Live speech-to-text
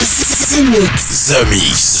The Mix. The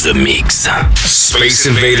Mix. The Mix. Space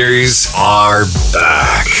Invaders are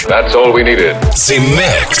back. That's all we needed. The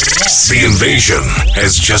Mix. The invasion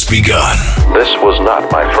has just begun. This was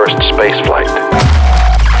not my first space flight.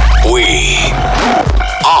 We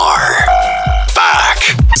are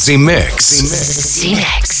back. The Mix. The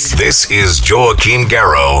Mix. This is Joachim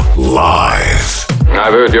Garraud live.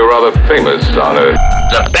 I've heard you're rather famous, Arno.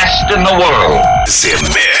 The best in the world.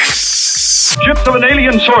 The Mix. Ships of an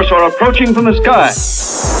alien source are approaching from the sky.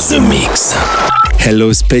 The Mix.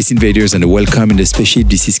 Hello, Space Invaders, and welcome in the spaceship.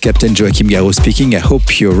 This is Captain Joachim Garraud speaking. I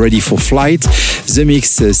hope you're ready for flight. The Mix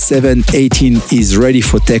 718 is ready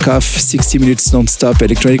for takeoff. 60 minutes non-stop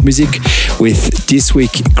electronic music with this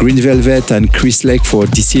week Green Velvet and Chris Lake for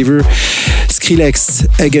Deceiver.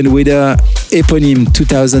 Skrillex, Again Wither, Eponym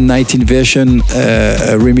 2019 version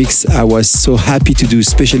remix. I was so happy to do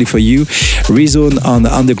especially for you. Rezone on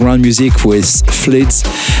underground music with Flids.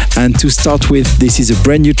 And to start with, this is a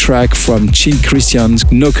brand new track from Chin Christian's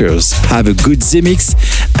Knockers. Have a good Z-Mix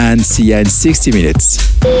and see ya in 60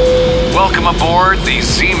 minutes. Welcome aboard the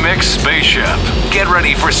Z-Mix spaceship. Get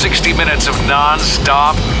ready for 60 minutes of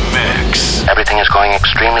non-stop mix. Everything is going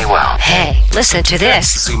extremely well. Hey, listen to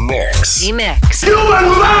this. Z-Mix. Z-Mix. You in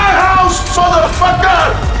my house,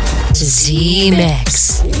 motherfucker!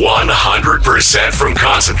 Z-Mix. 100% from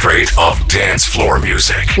concentrate of dance floor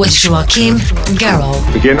music. With Joachim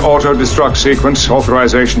Garraud. Begin auto-destruct sequence.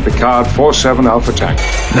 Authorization Picard 47 Alpha Tank.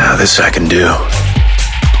 Now this I can do.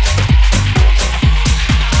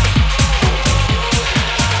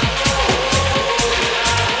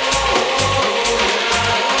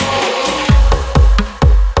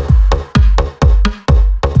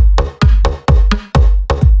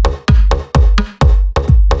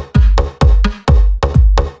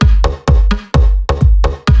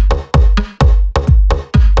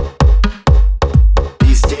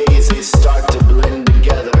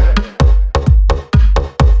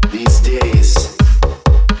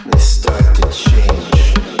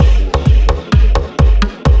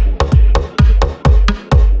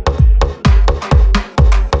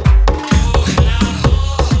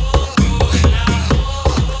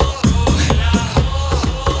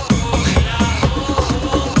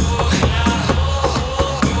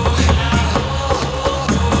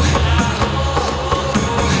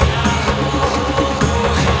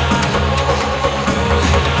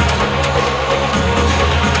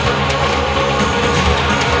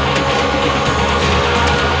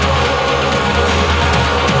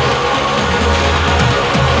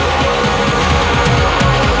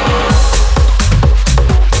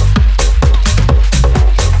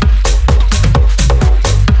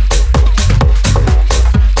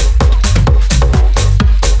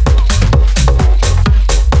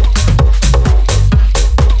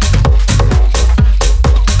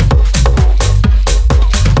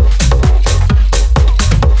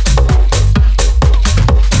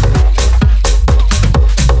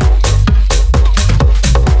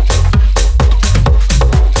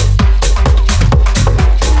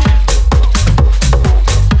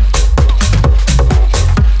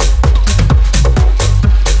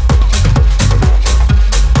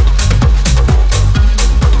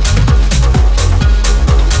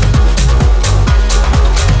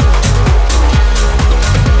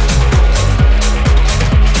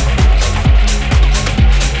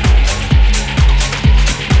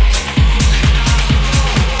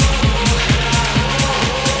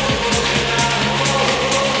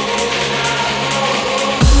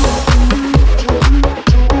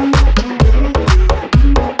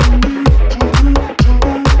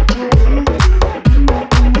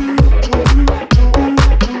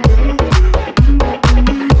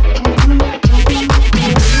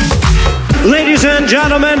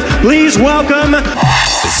 Gentlemen, please welcome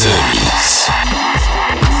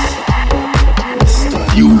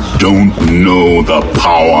You don't know the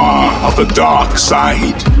power of the dark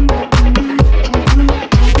side.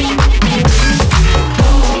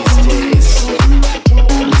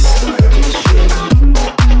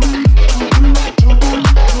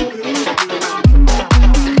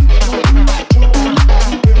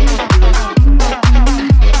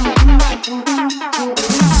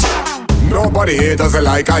 Nobody here does it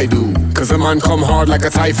like I do, cause the man come hard like a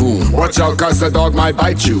typhoon. Watch out cause the dog might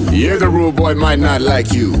bite you. Yeah, the rude boy might not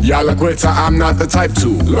like you. Y'all a quitter, I'm not the type to.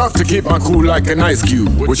 Love to keep my cool like an ice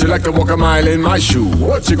cube. Would you like to walk a mile in my shoe?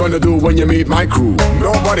 What you gonna do when you meet my crew?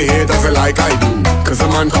 Nobody here does it like I do, cause the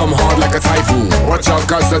man come hard like a typhoon. Watch out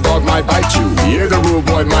cause the dog might bite you. Yeah, the rude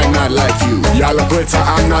boy might not like you. Y'all a quitter,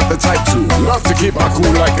 I'm not the type to. Love to keep my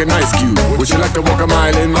cool like an ice cube. Would you like to walk a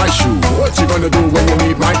mile in my shoe? What you gonna do when you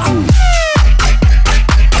meet my crew?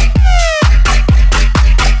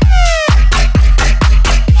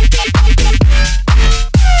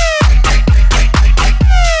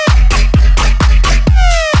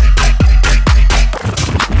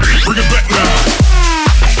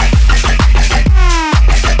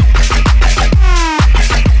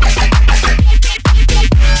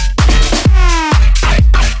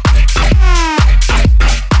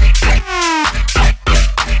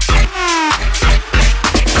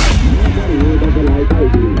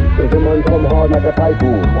 hard like a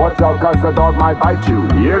typhoon. Watch out, cause the dog might bite you.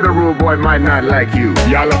 Yeah, the rude boy might not like you.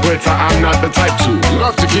 Y'all a quitter, I'm not the type to.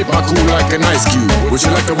 Love to keep my cool like an ice cube. Would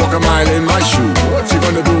you like to walk a mile in my shoe? What you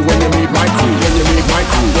gonna do when you meet my crew? When you meet my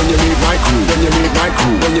crew? When you meet my crew? When you meet my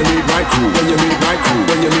crew? When you meet my crew? When you meet my crew?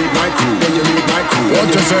 When you meet my crew? When you meet my crew? What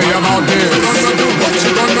you say about this? What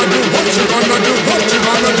you gonna do? What you gonna do? What you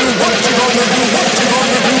gonna do? What you gonna do? What you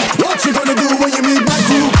gonna do? What you gonna do when you meet my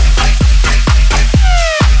crew?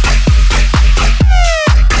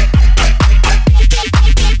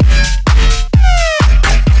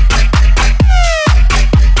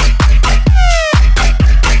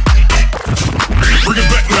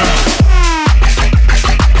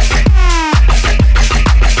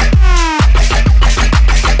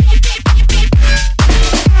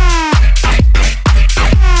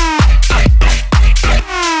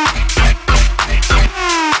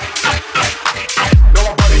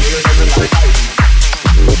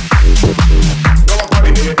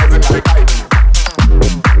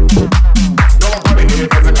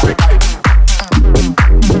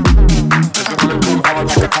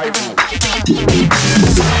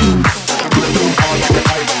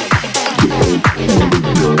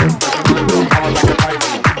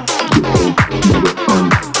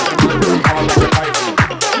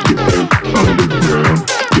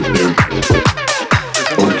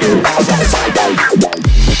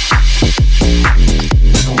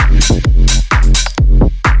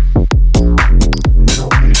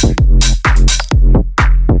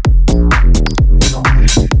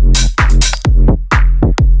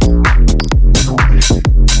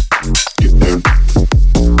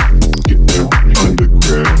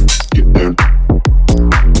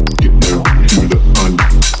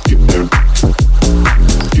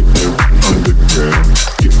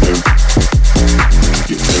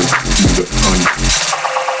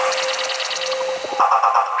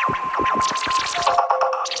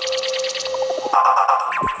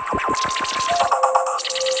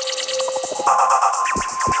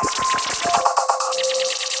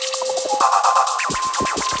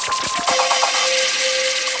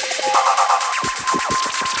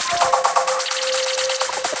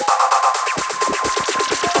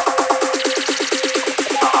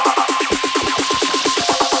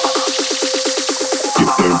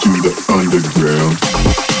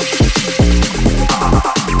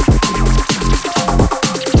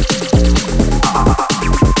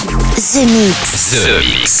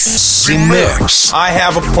 The Mix. I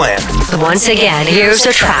have a plan. Once again, here's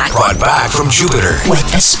a track brought back from Jupiter with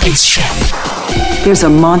a spaceship. There's a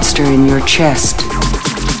monster in your chest.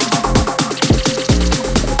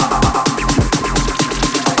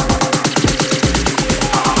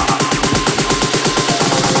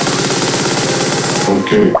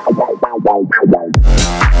 Okay.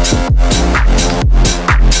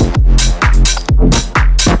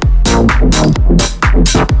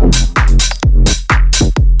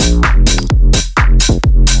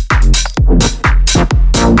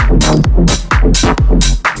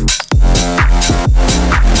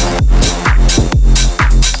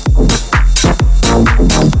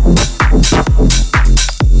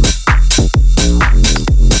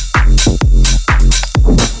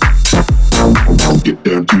 Get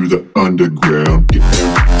down to the underground. Get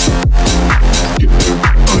down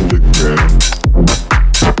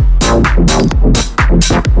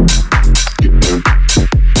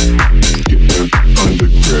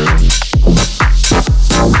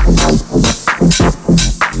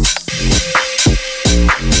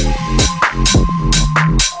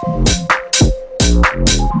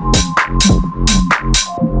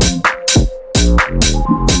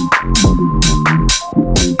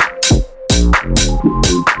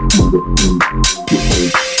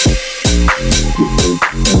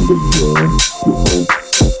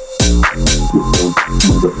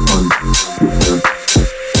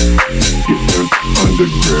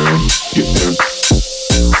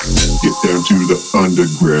underground. Get down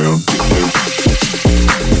underground.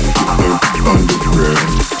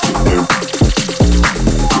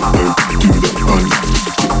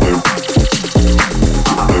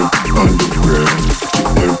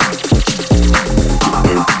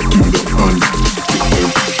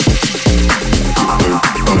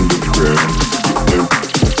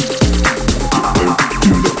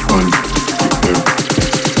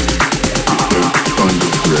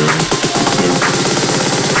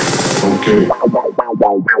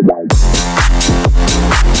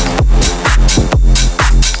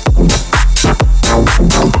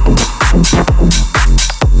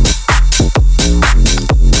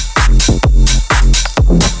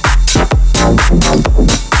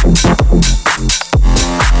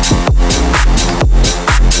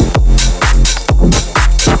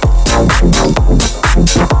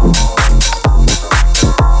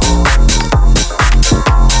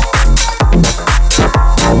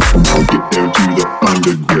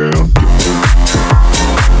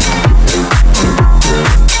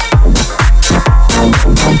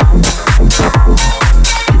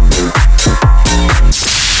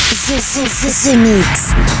 The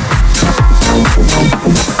Mix.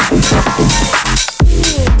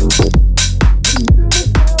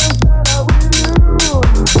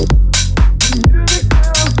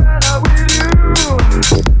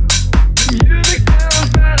 Music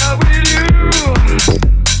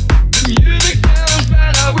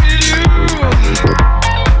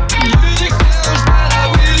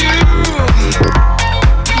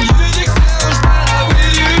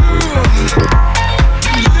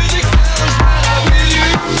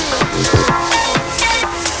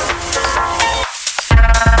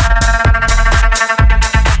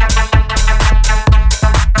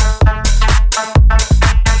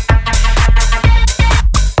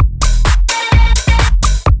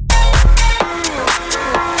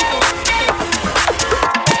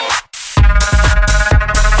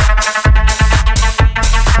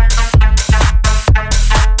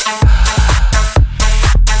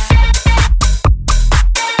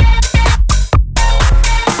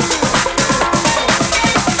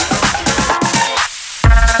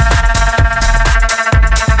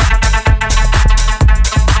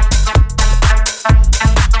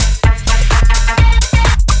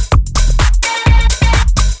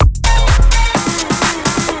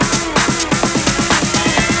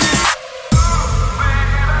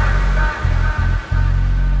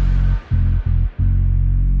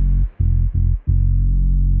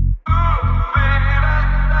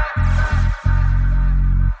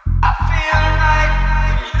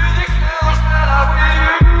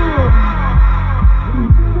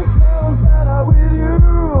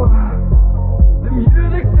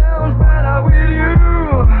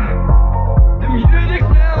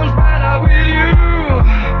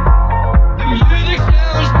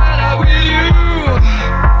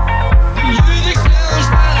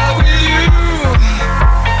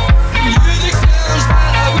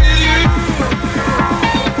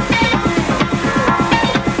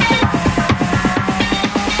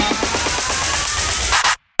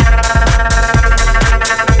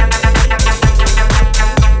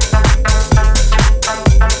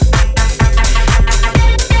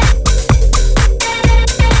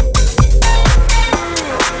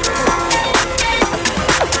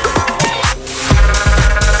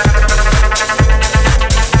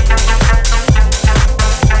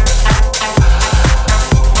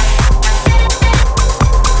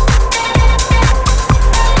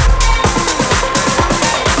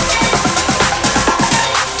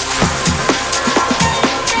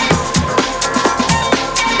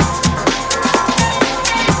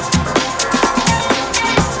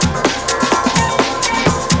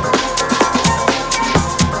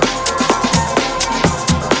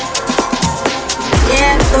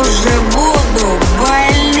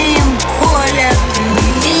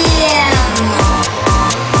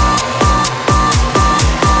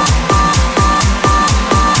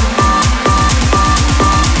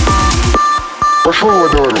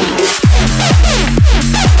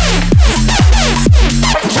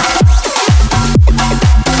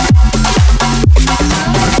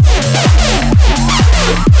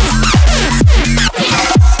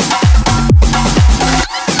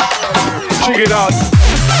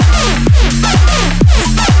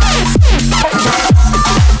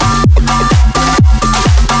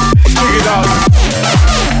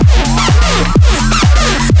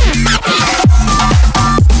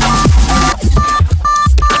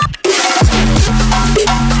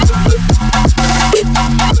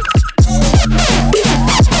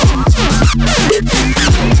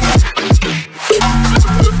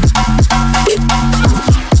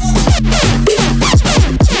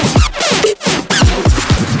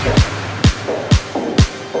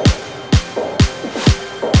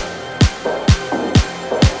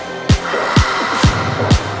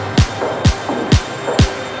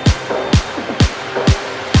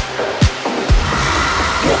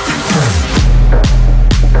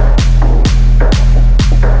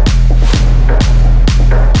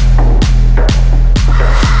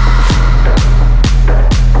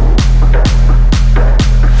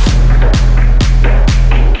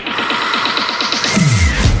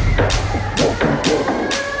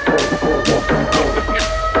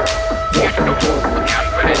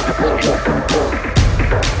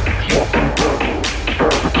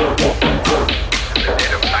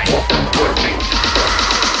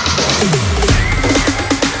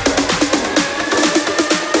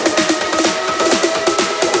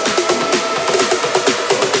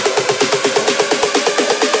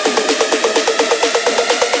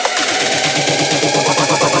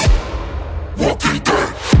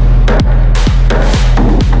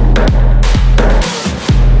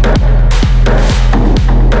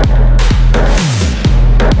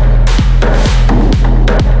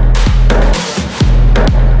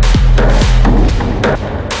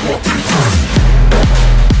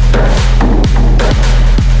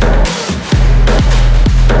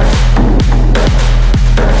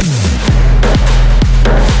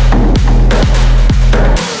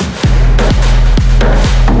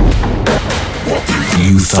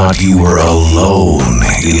thought you were alone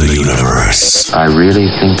in the universe? I really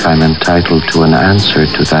think I'm entitled to an answer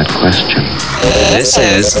to that question. This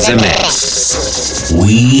is The Mix.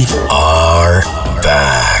 We are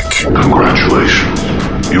back.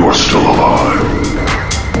 Congratulations. You are still alive.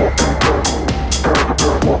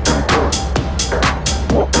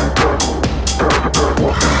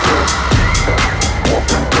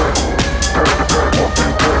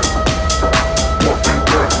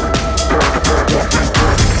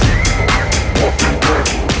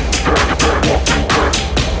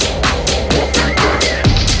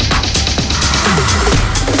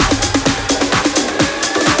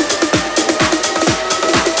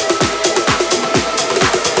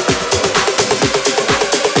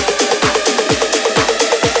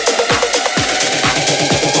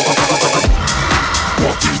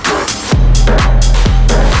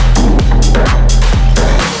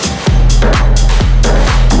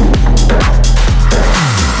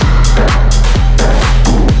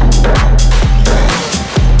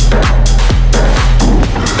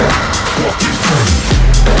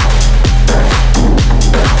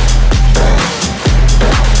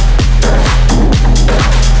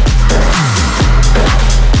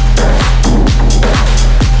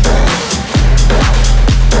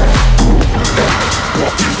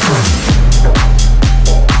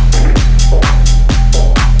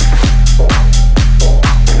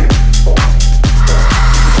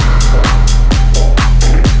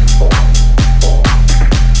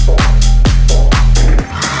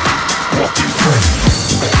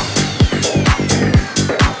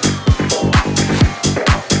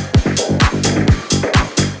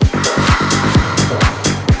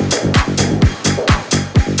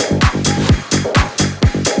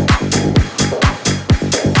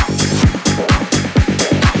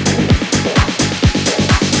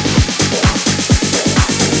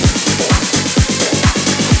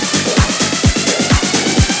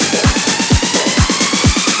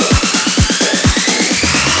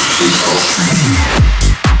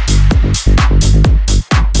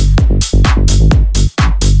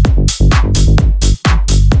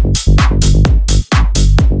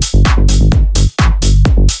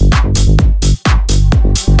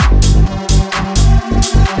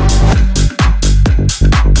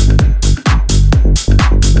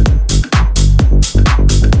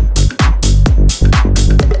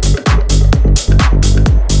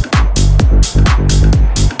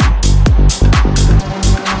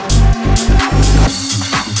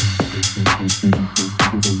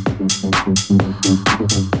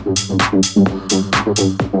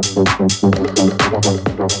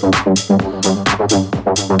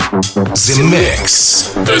 The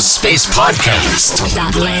Mix, the Space Podcast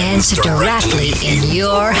that lands directly in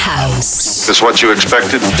your house. Is this what you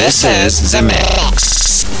expected? This is The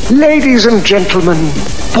Mix. Ladies and gentlemen,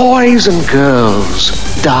 boys and girls,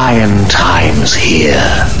 dying times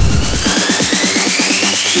here.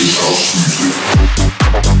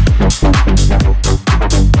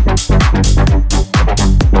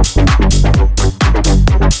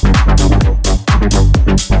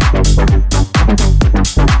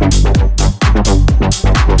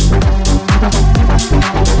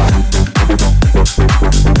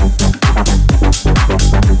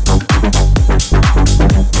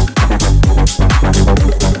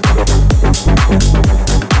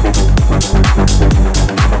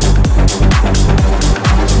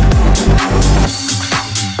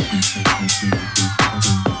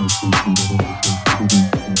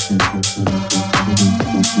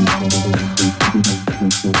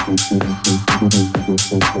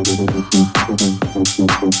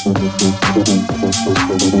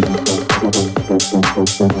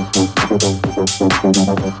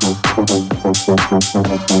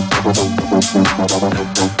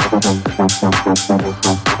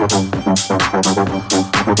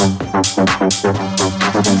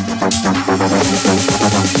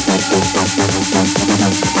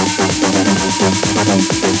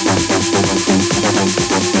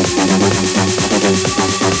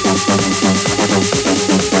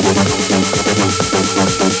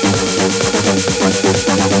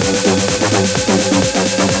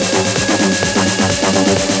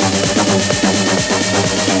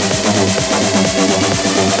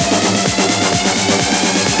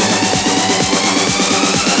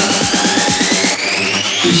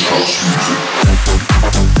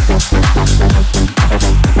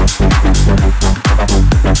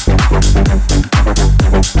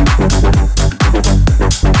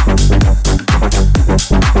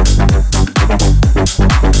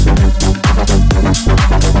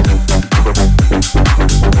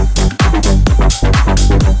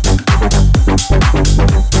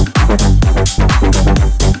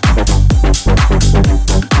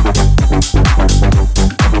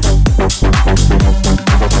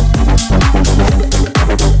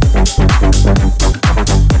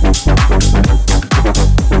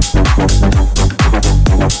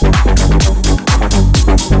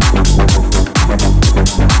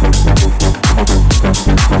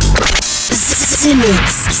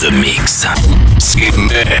 Mix. The Mix.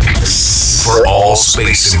 Mix. For all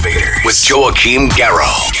Space Invaders. With Joachim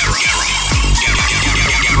Garraud.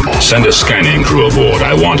 Send a scanning crew aboard.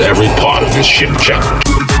 I want every part of this ship checked.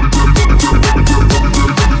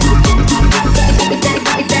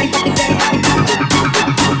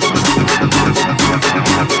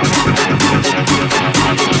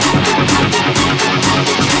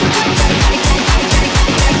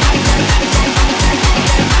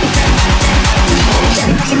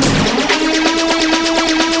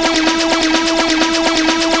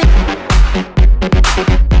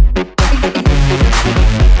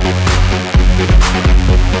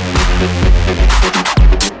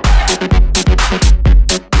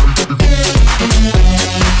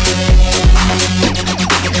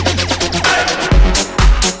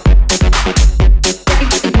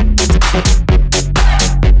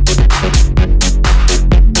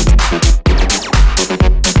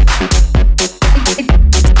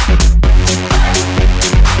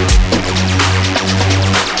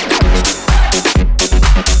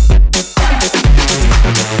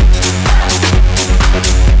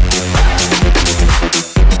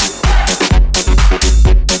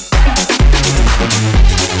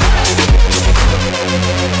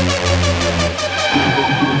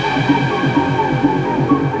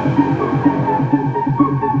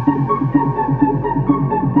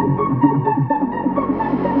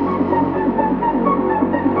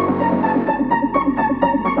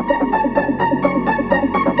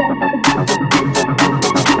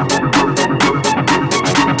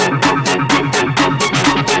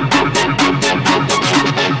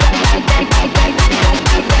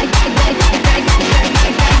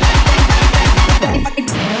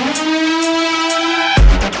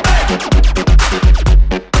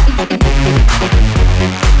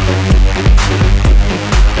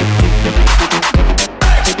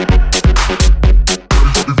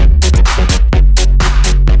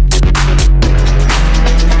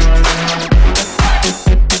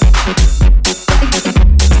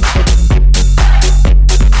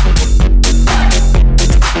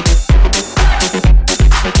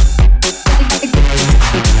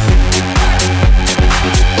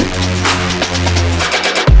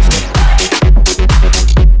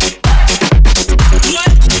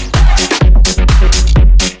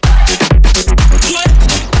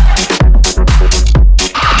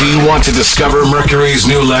 Want to discover Mercury's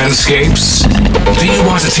new landscapes? Do you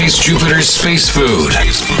want to taste Jupiter's space food?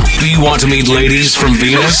 Do you want to meet ladies from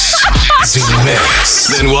Venus? Z-Mix.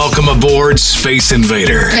 Then welcome aboard Space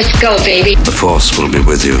Invader. Let's go, baby. The Force will be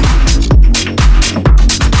with you.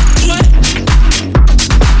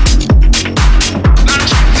 Now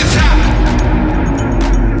check this out.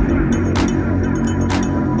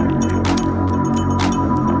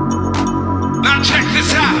 Now check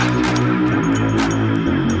this out.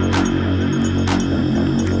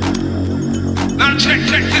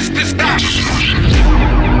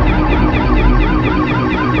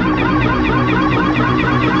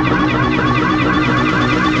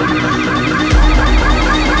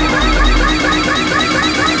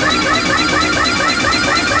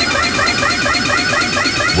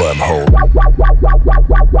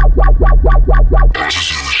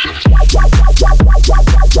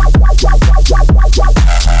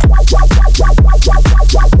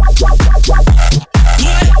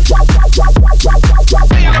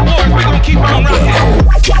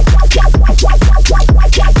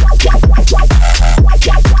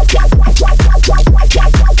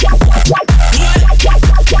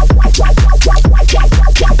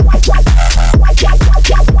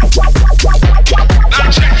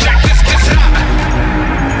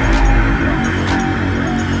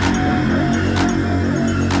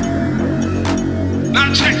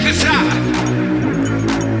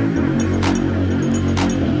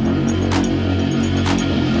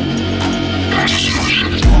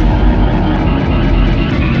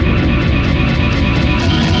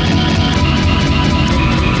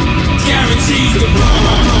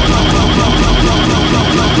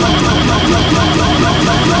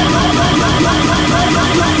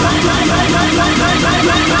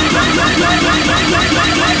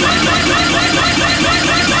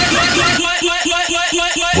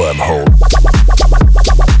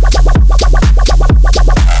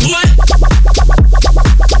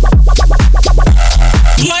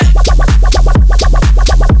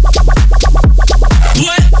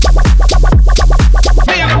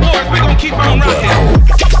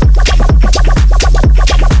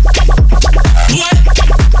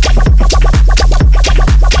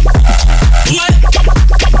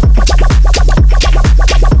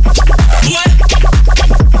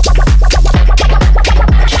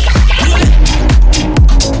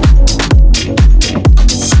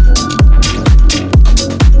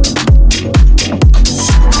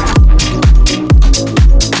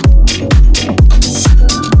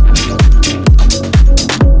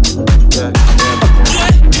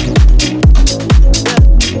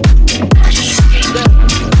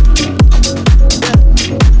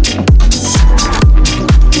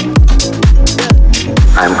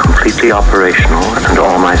 completely operational and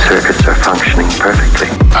all my circuits are functioning perfectly.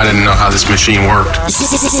 I didn't know how this machine worked.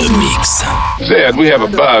 The Mix. Zed, we have a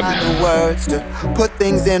bug. Words to put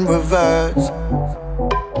things in reverse.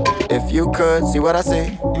 If you could see what I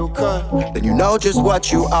see, you could. Then you know just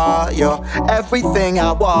what you are. You're everything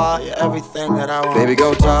I want. You're everything that I want. Baby,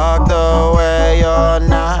 go talk the way you're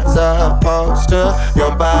not supposed to.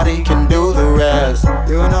 Your body can do the rest.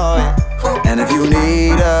 You know it. And if you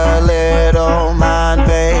need a little mind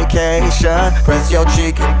vacation, press your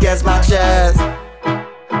cheek against my chest.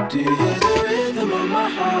 Do you hear the rhythm of my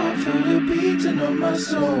heart? Feel the beating of my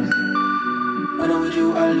soul. When I'm with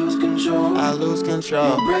you, I lose control. I lose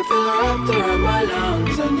control. Your breath is wrapped around my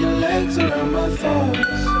lungs and your legs around my thoughts.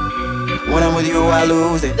 When I'm with you, I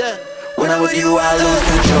lose it. When I'm with you, I lose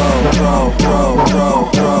control.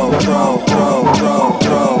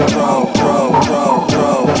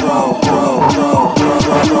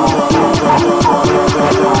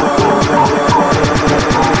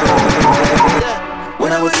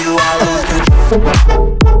 When I'm with you, I lose control.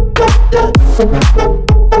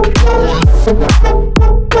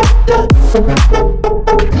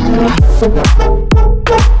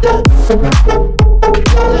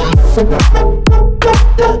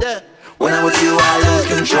 When I'm with you, I lose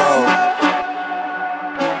control.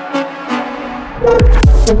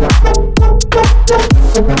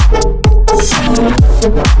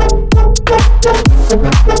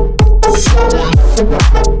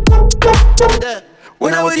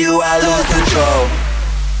 When I'm with you, I lose control.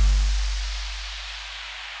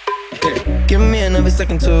 Give me another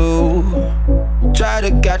second to try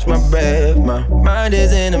to catch my breath. My mind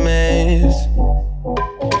is in a mess.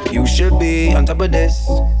 You should be on top of this,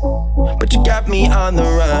 but you got me on the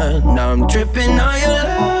run. Now I'm tripping on your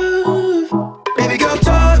love. Baby girl,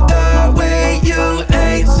 talk the way you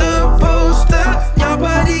ain't supposed to. Your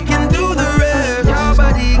body can do the rest. Your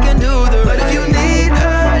body can do the rest. But if you need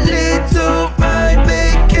a little mind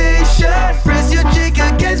vacation, press your cheek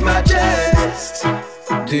against my chest.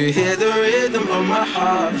 Do you hear the rhythm of my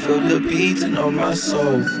heart? Feel the beating of my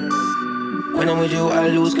soul. When I'm with you, I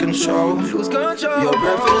lose control. Lose control. Your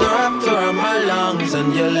breath is wrapped around my lungs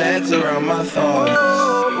and your legs around my thoughts.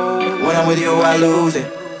 When I'm with you, I lose it.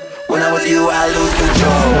 When I'm with you, I lose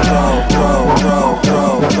control.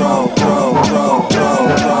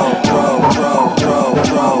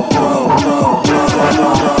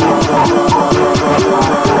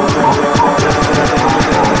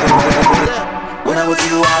 When I'm with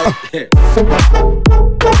you, I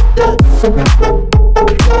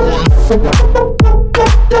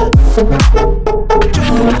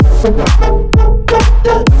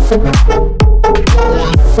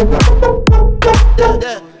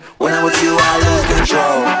when I'm with you, I lose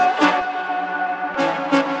control.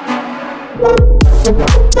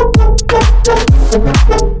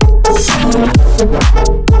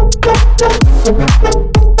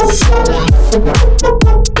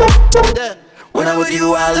 When I'm with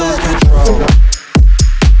you, I lose control.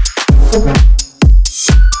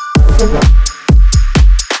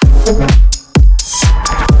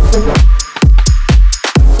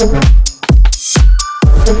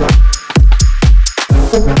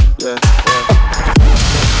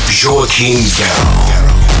 Joachim Garraud.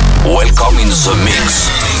 Welcome in the mix.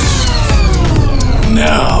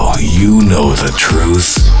 Now you know the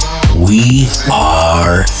truth. We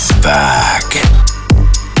are back.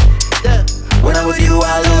 When I'm with you,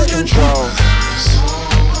 I lose control.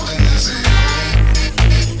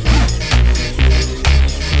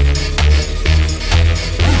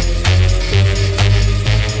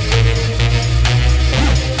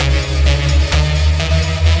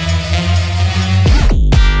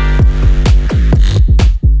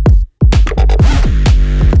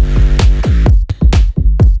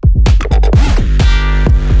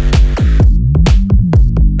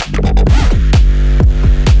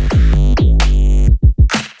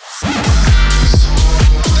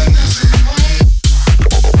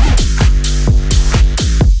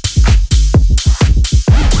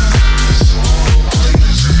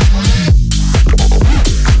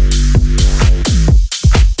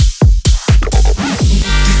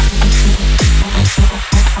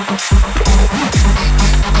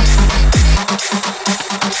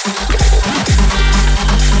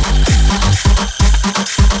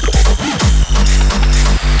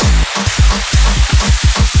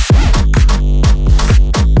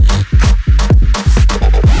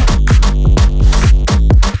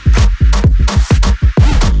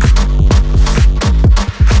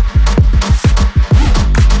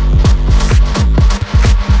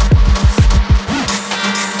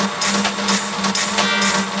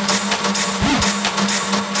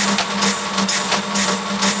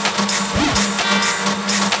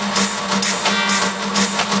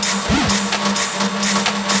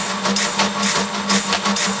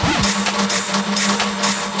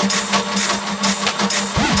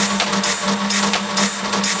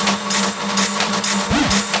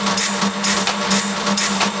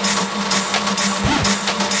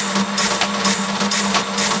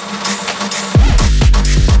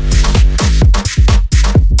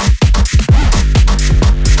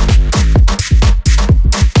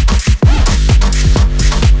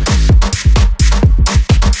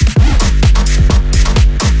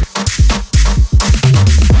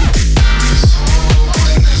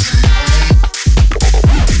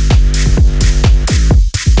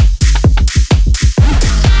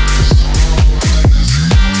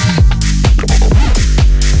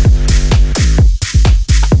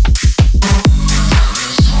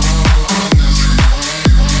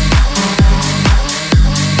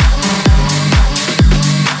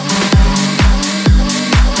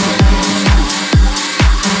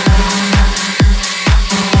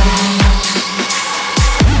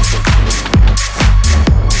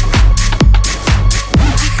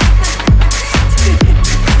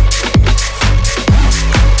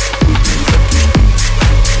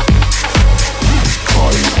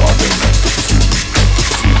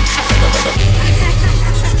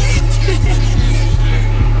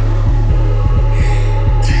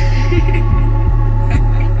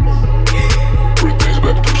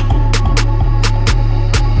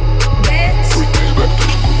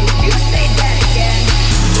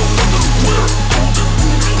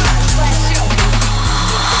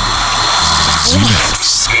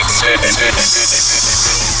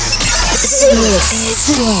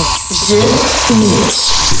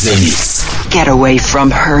 The Mix. Get away from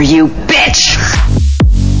her, you bitch!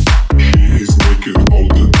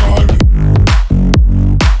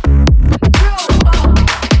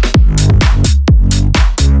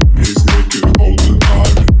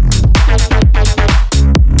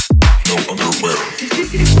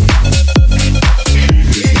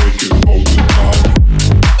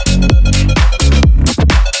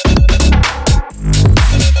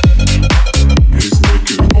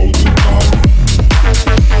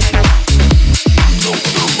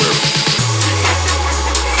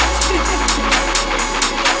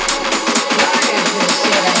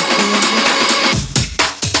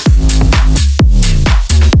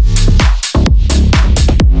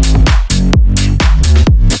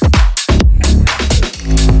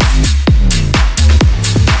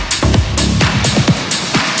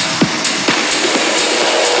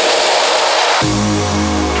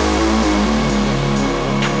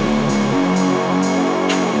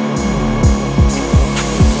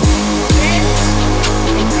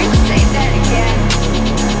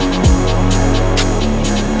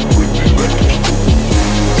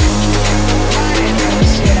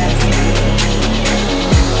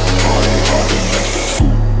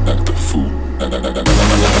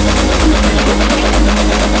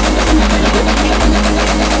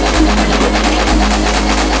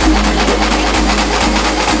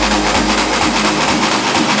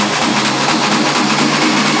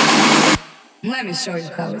 Let me show you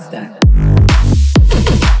how it's done.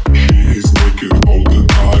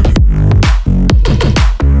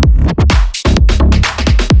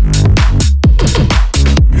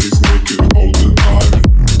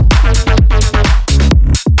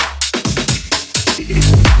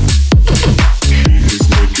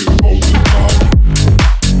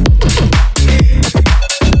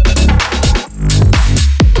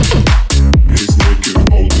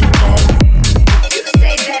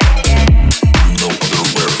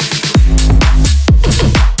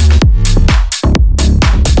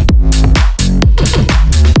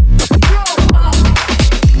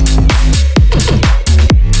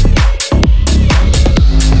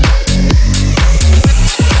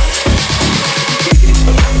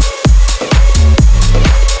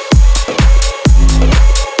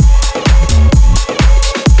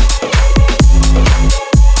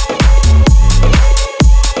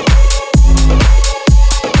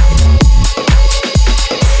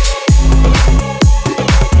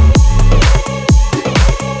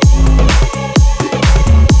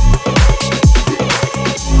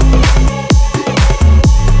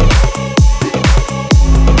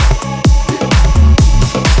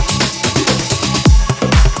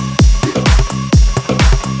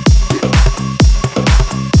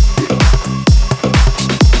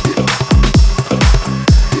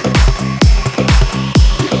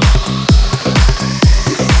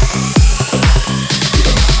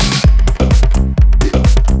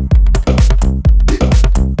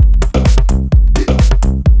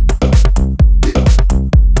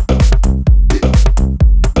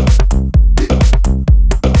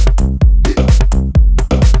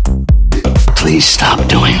 Please stop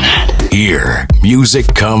doing that. Here,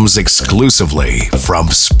 music comes exclusively from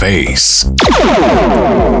space.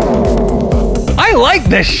 I like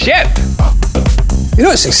this ship. You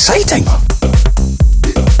know, it's exciting.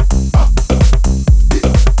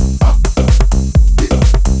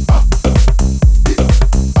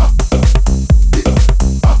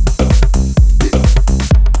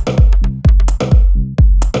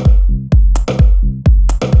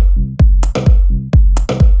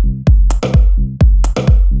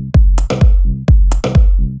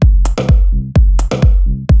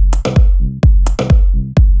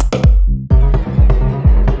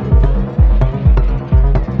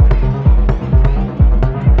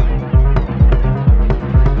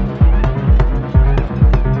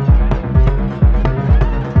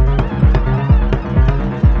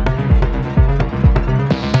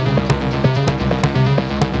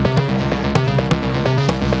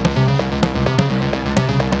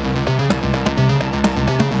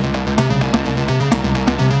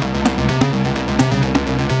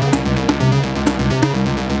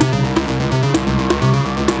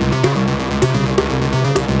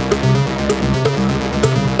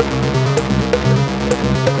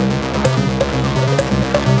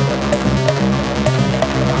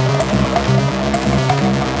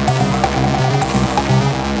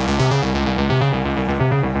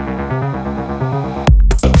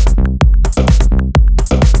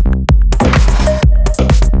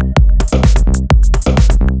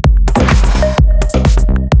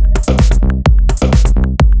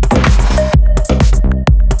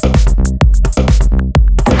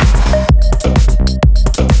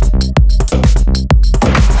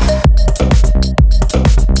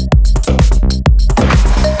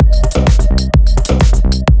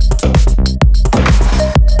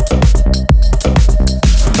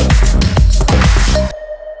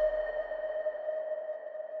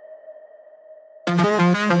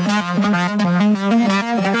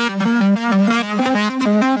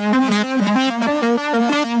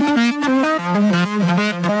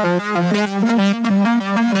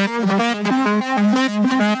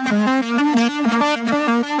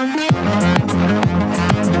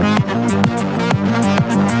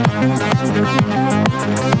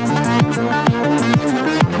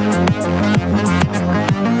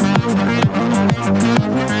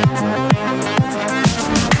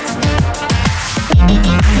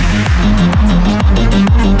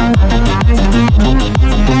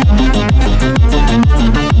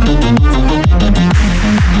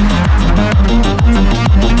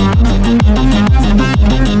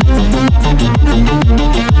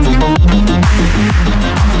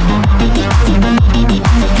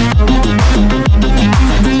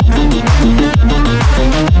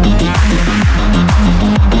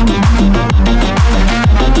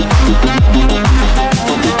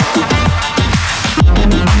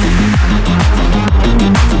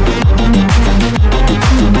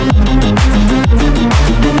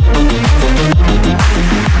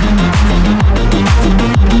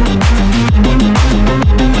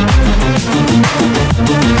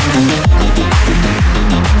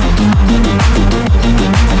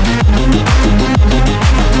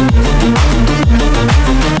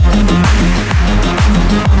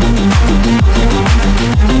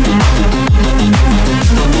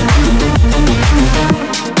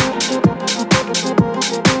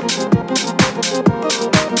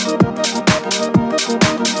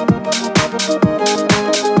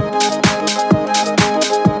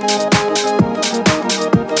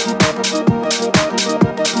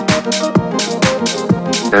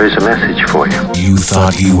 There is a message for you. You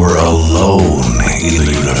thought you were alone in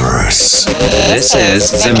the universe. This is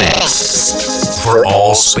The Mix. For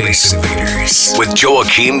all space invaders with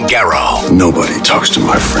Joachim Garraud. Nobody talks to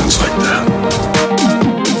my friends like that.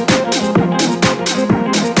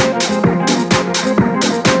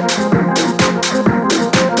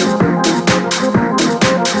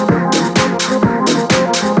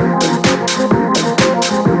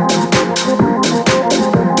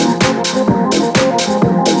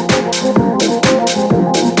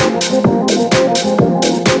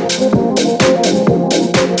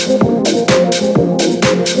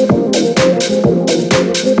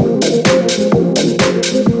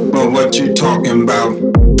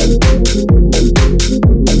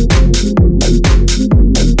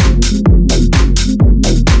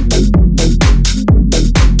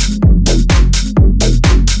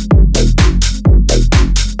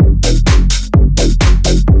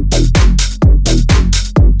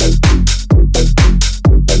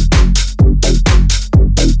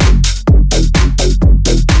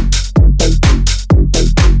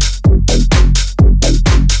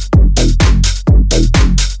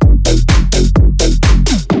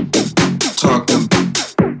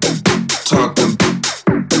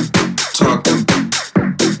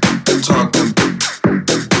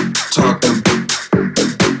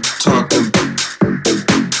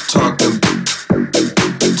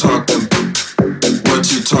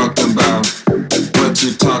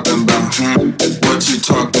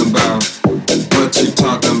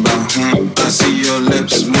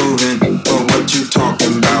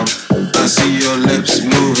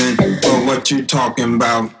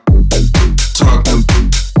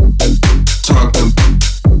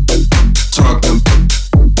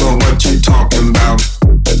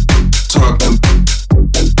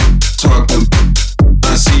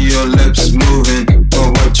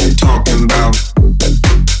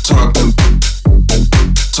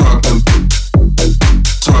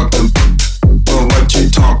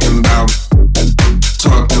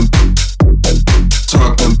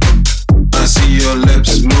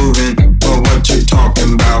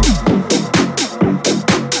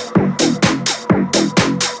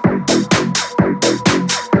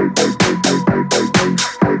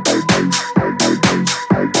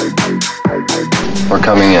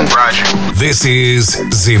 This is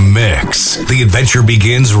The Mix. The adventure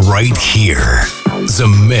begins right here. The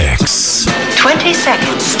Mix. 20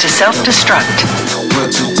 seconds to self-destruct.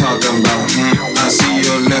 What you talking about? I see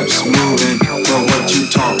your lips moving, but what you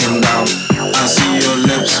talking about? I see your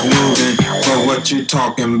lips moving, but what you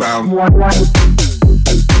talking about? But what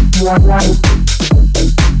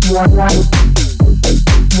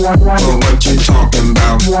you talking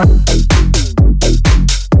about?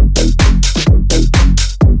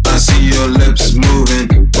 I see your lips moving,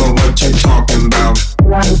 but what you talking about?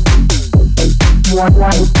 But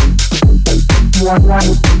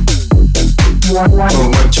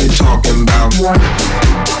what you talking about?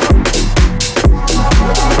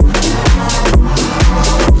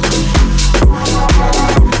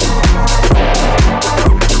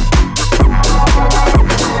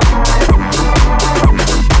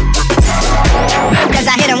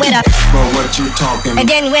 But what you talking?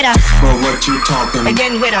 Again with her. But what you talking?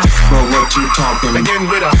 Again with her. But what you talking? Again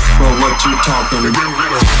with her. But what you talking? Again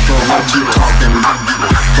with her. But what you talking? But what you talking?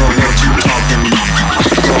 But what you talking?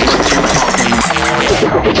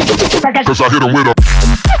 'Cause I hit him with her.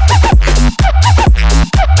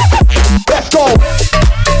 Let's go.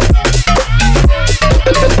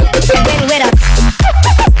 Again with her.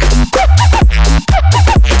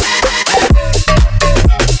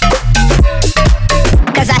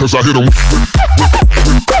 Cause I hit him with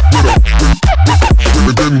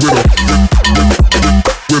again with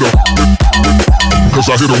her. Cause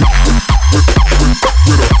I hit him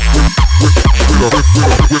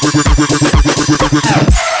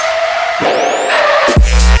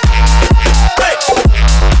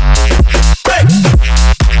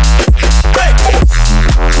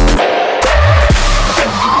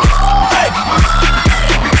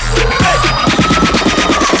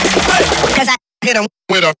hit him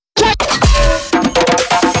with a.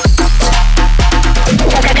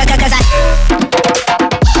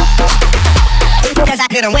 Cause I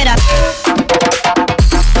hit him with a.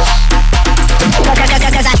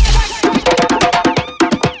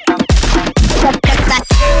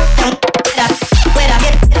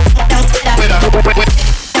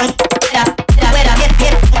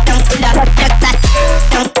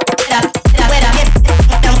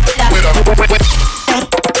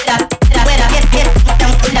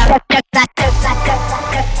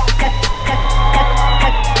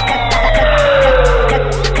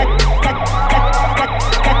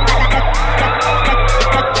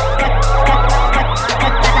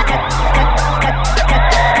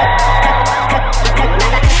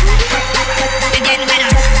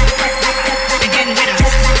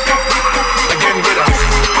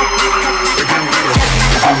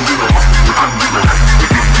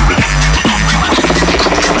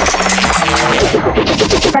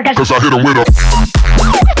 Cause I hit him with a.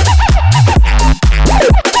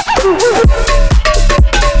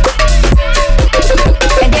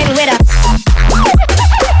 And then with a.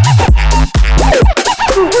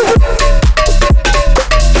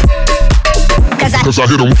 Cause I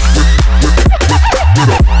hit him with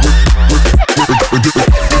a.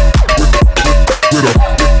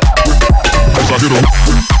 Cause I hit him.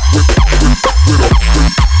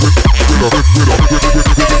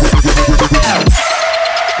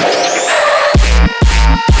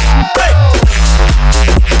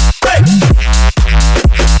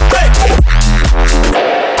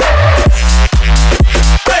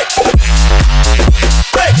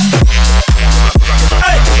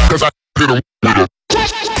 Cause I hit him with a.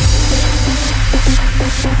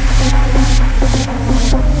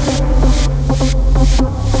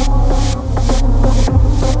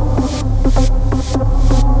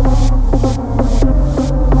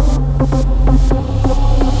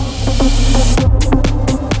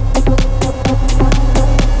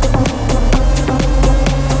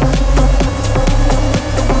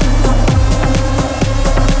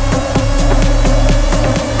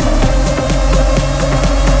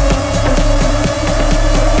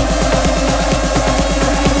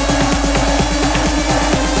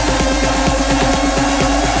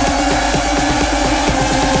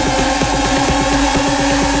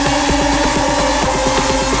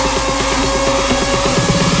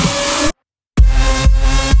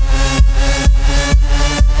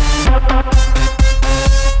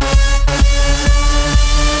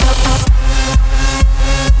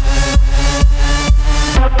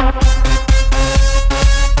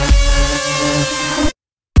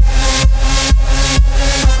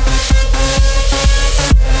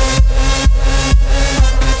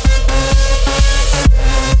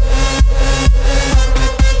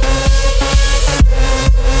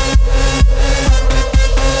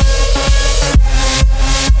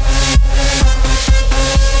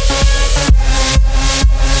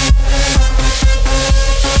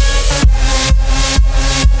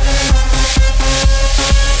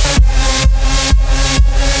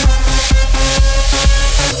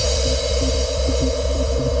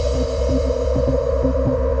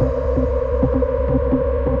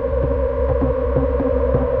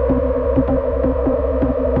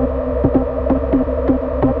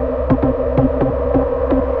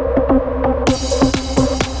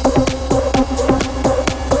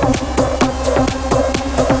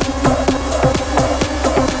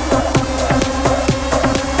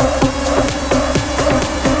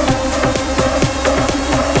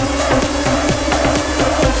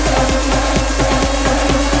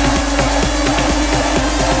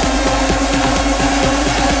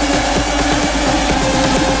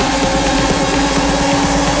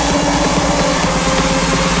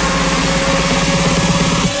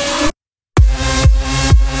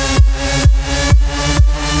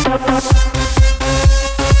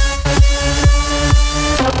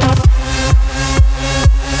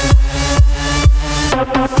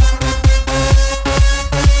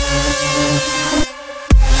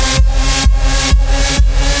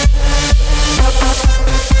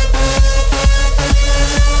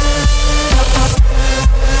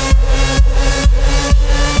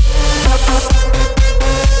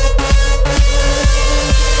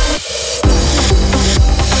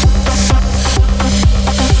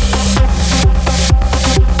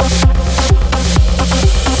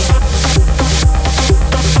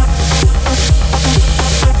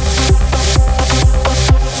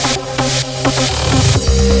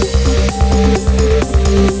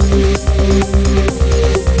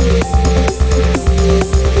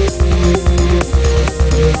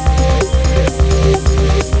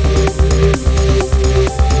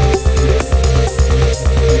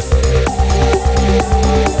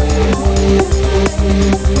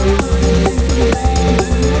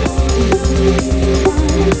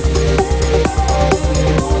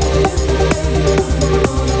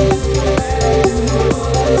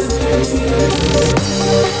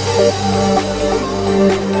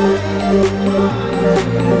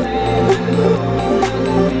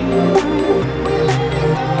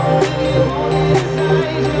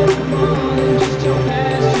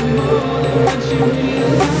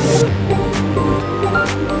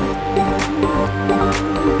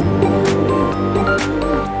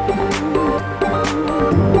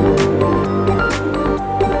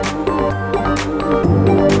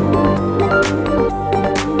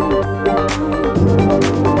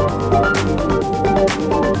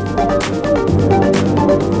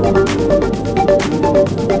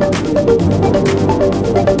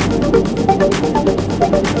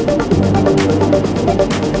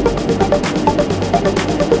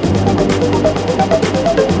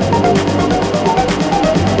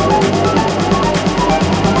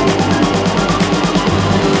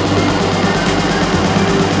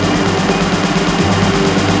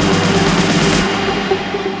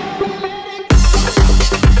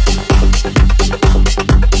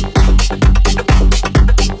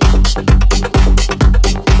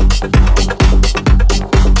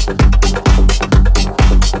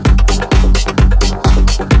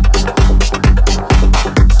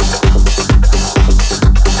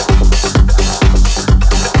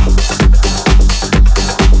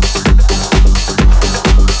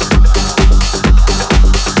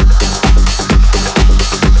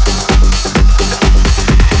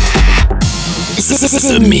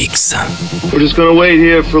 The Mix. We're just gonna wait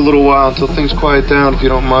here for a little while until things quiet down, if you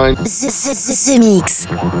don't mind. The Mix.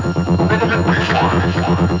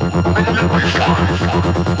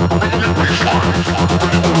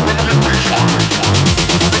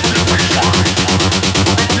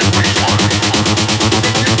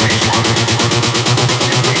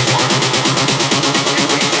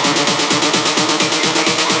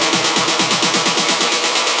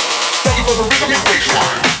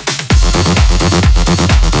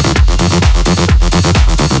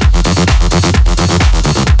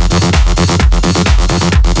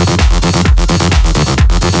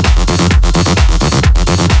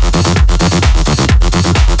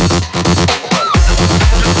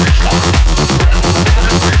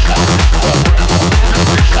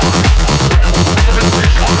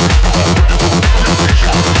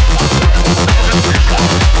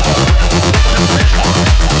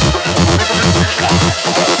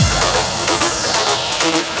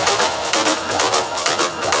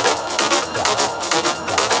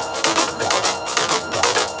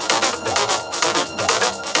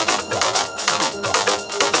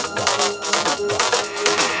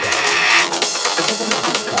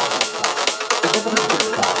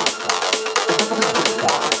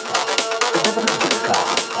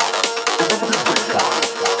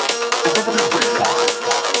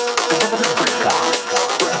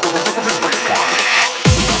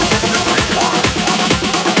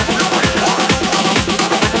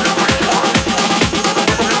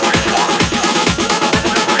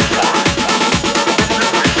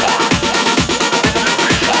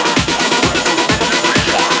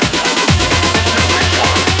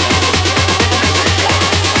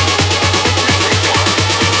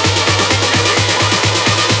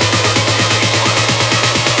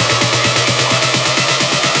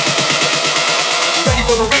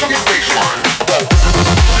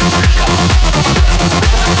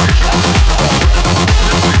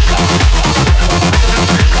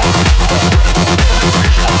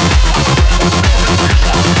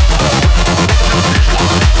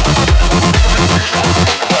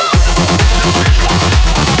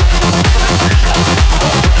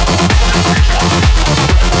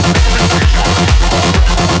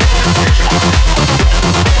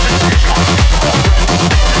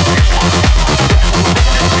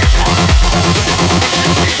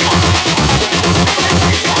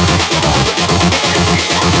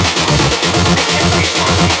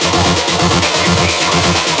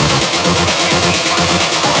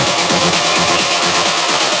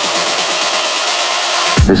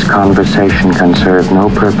 This conversation can serve no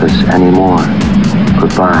purpose anymore.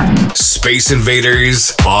 Goodbye. Space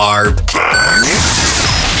Invaders are back.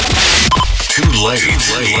 Too late.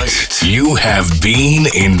 You have been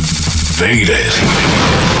invaded.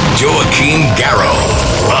 Joachim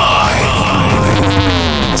Garraud,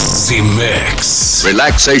 live. Z-Mix.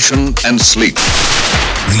 Relaxation and sleep.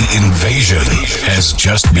 The invasion has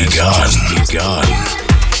just begun.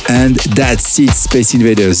 And that's it, Space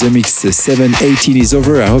Invaders. The Mix 718 is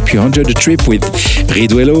over. I hope you enjoyed the trip with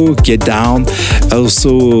Riduelo, Get Down.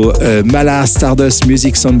 Also, Mala Stardust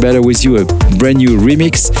Music Sound Better With You, a brand new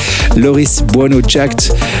remix. Loris Buono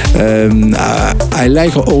Jacked. I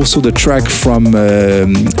like also the track from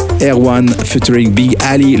Air One featuring Big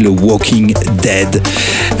Ali, The Walking Dead.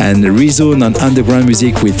 And Rezone on Underground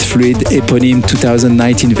Music with Fluid Eponym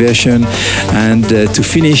 2019 version. And to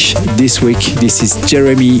finish this week, this is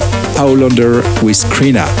Jeremy Howlander with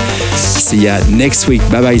Krina. See ya next week.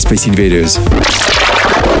 Bye bye, Space Invaders.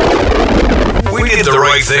 We did the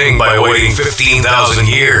right thing by waiting 15,000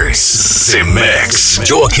 years. Z-Mix.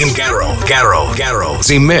 Joachim Garraud.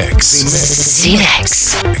 Z-Mix.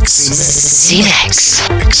 Z-Mix. Z-Mix.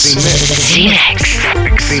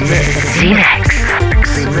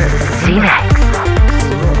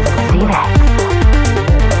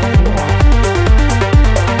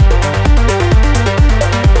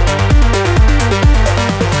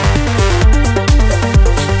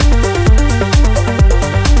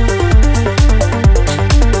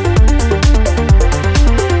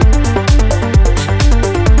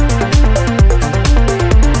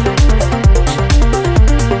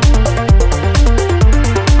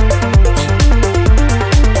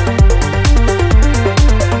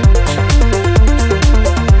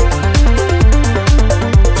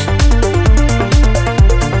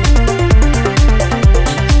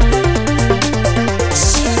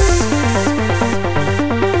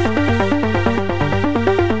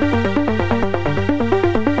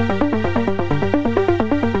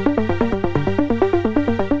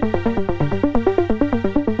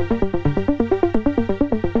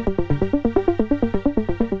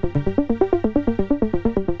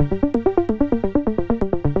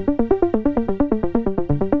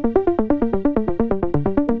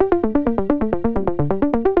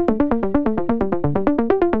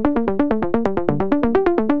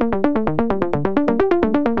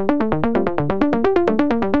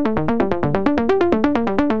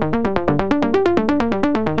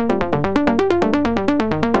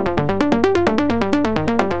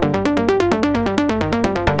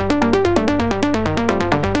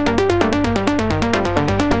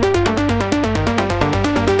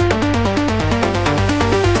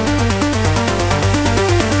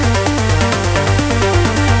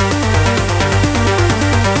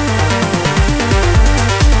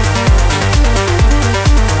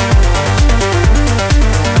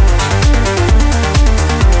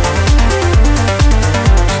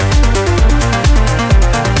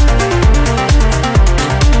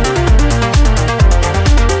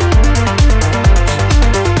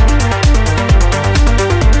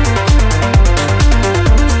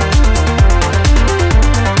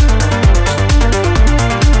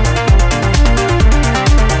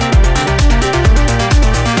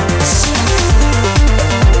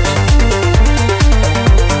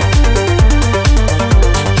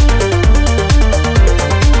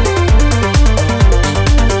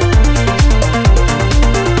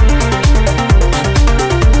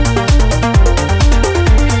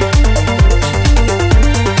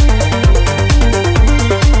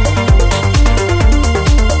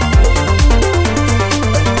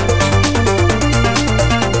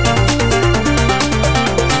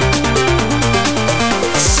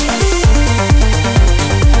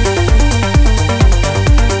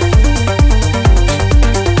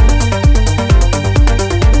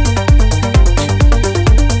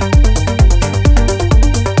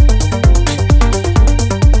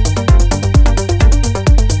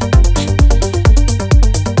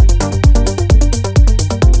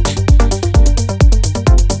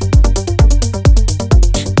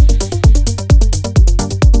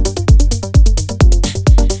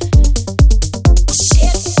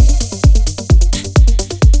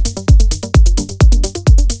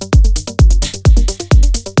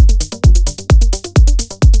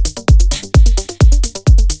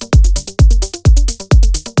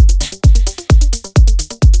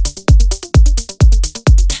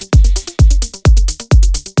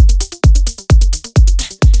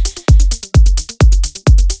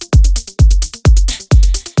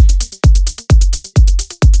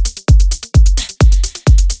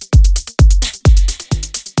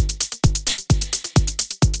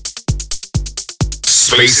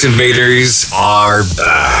 Space Invaders are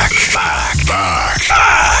back.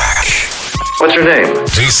 What's your name?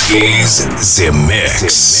 This is The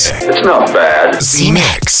Mix. It's not bad. The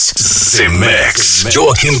Mix. The Mix.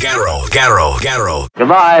 Joachim Garraud.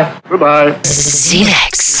 Goodbye. The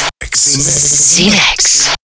Mix.